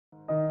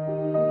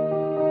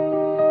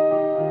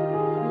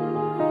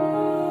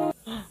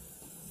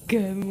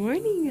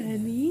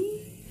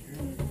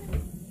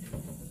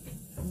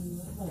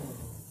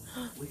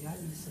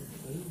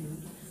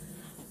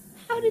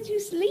did you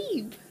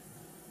sleep?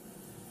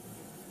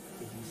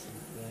 Did you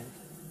sleep good?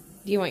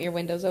 Do you want your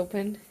windows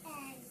open?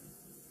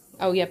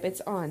 Oh, yep,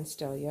 it's on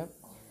still, yep.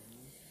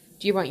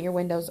 Do you want your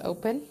windows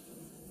open?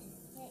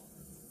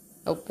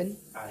 Open.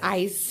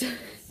 Eyes.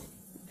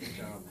 Good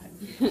job.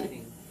 Keep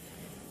hiding.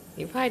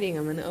 Keep hiding.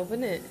 I'm going to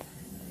open it.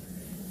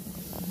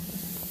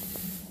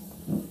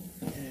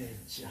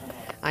 Good job.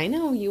 I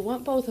know. You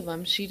want both of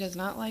them. She does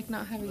not like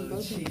not having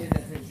both of them.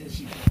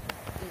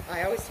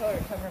 I always tell her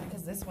to cover them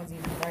because this one's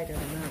even brighter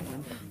than that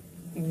one.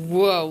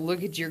 Whoa,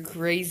 look at your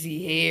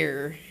crazy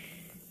hair.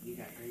 You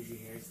got crazy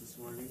hairs this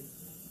morning?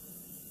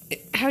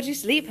 How'd you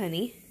sleep,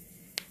 honey?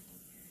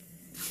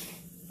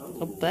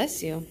 Oh, Oh,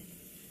 bless you.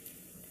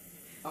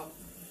 Oh.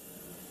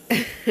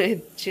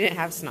 She didn't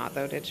have snot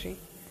though, did she?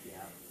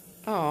 Yeah.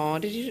 Oh,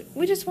 did you?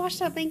 We just washed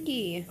that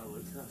binky. Oh,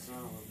 it's got snot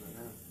on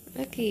it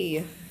now. Okay.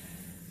 Yeah.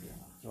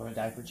 You want a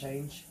diaper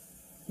change?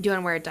 Do you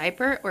want to wear a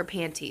diaper or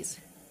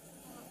panties?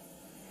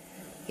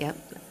 Yep.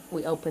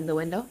 We opened the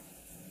window.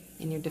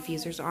 And your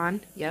diffuser's on.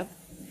 Yep.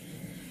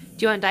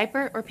 Do you want a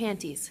diaper or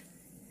panties?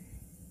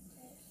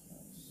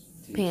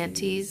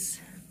 Panties.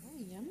 Oh,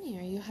 yummy.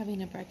 Are you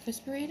having a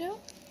breakfast burrito?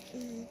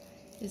 Mm.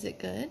 Is it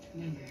good?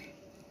 Remember,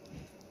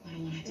 I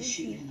don't want to have to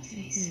shoot you in the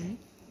face.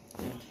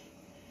 Mm-hmm.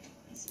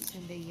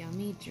 And a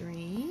yummy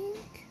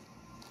drink.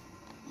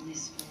 All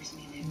these scars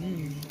mean they've been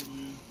here for a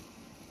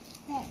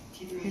while.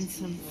 And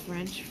some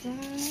French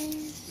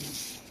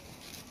fries.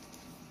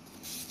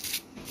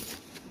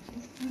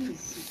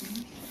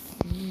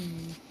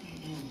 Mm.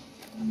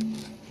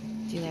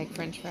 Do you like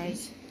French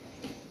fries?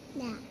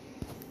 No.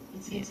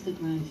 Let's get to the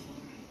ground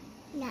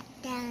floor. Not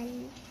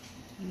done.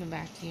 In the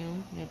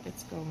vacuum. Yep,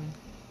 it's going.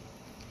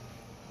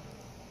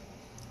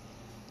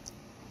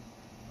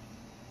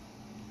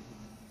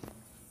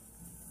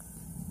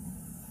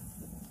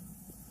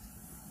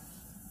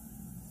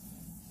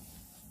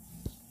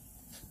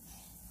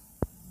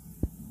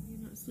 You're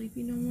not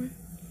sleepy no more?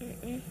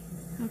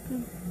 How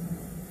come?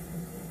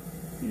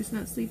 You're just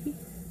not sleepy?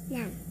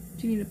 No.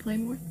 Do you need to play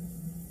more?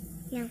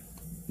 No.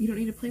 You don't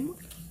need to play more?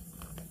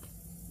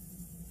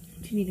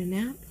 Do you need a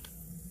nap?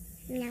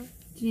 No.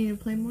 Do you need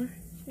to play more?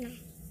 No.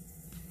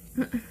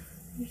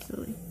 You're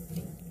silly.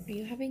 Are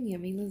you having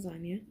yummy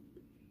lasagna?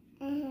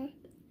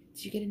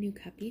 Did you get a new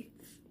cuppy?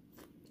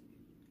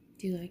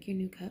 Do you like your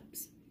new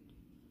cups?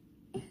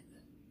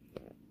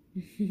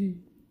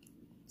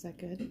 Is that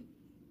good?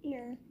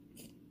 No.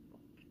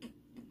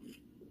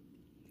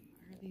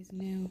 What are these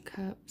new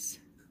cups?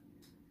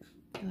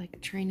 They're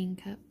like training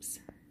cups.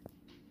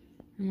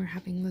 And we're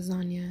having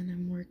lasagna and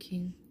I'm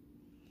working.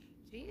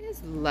 She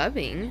is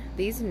loving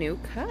these new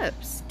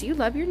cups. Do you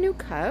love your new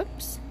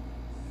cups?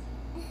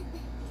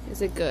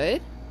 Is it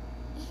good?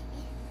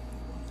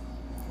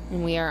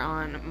 And we are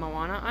on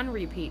Moana on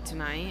repeat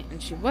tonight.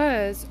 And she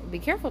was, be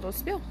careful, don't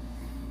spill,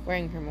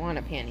 wearing her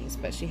Moana panties.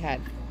 But she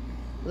had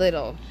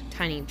little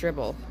tiny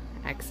dribble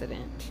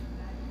accident.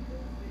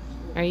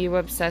 Are you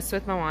obsessed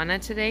with Moana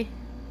today?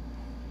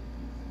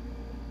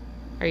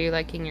 Are you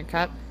liking your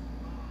cup?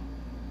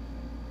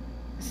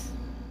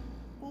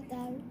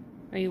 Again.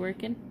 Are you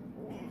working?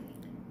 Yeah.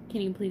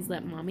 Can you please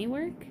let mommy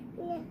work?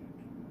 Yeah.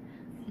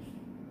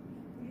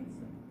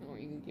 Or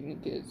you can give me a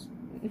kiss.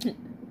 No.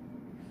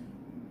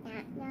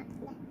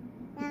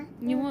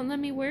 You won't let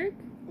me work?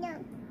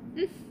 No.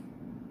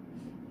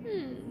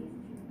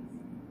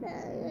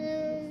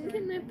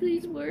 Can I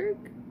please work?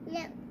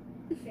 No.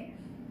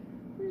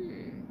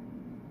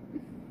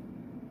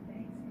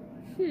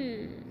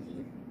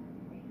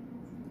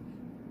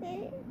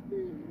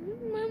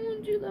 Why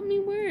won't you let me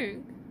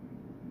work?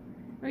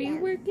 Are you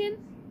working?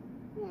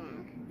 Yeah.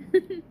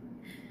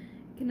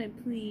 Can I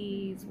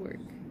please work?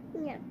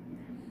 No.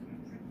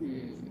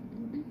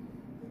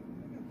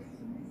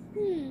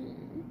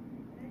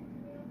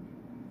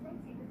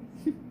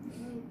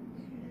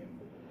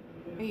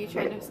 Are you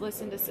trying to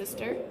listen to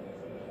sister?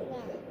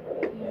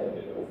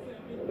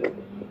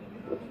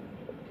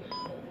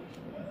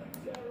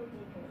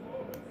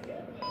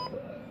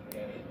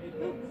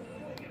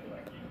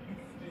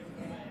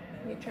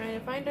 You trying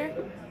to find her?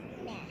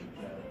 Yeah.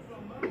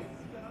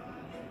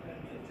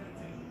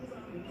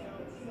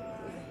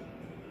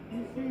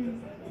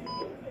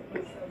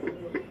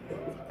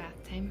 Bath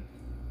time.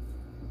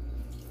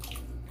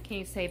 Can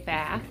you say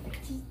bath?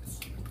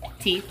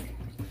 Teeth.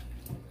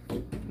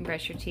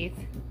 Brush your teeth.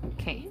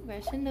 Okay,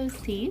 brushing those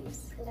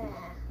teeth.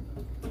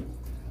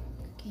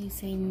 Can you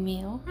say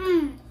milk?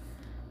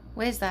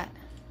 What is that?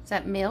 Is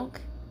that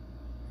milk?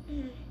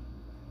 Can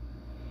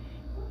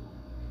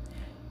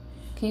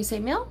you say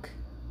milk?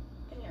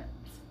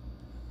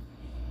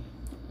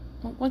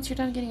 Well, once you're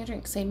done getting a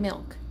drink, say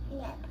milk.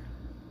 Yeah.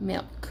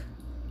 Milk.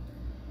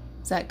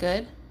 Is that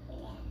good?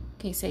 Yeah.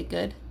 Can you say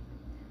good?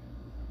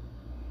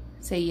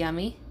 Say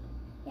yummy.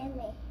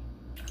 Yummy.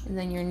 And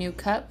then your new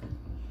cup.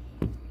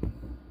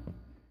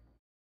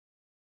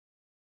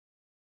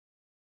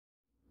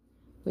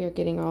 We are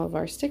getting all of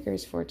our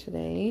stickers for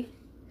today.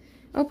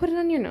 Oh, put it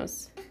on your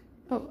nose.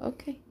 Oh,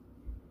 okay.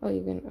 Oh,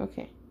 you're gonna,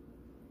 okay.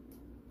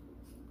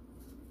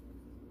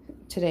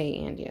 today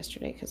and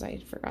yesterday because I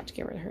forgot to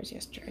get rid of hers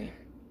yesterday.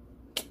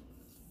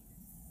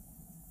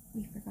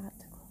 We forgot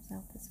to close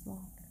out this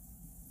vlog.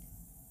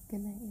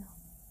 Good night, y'all.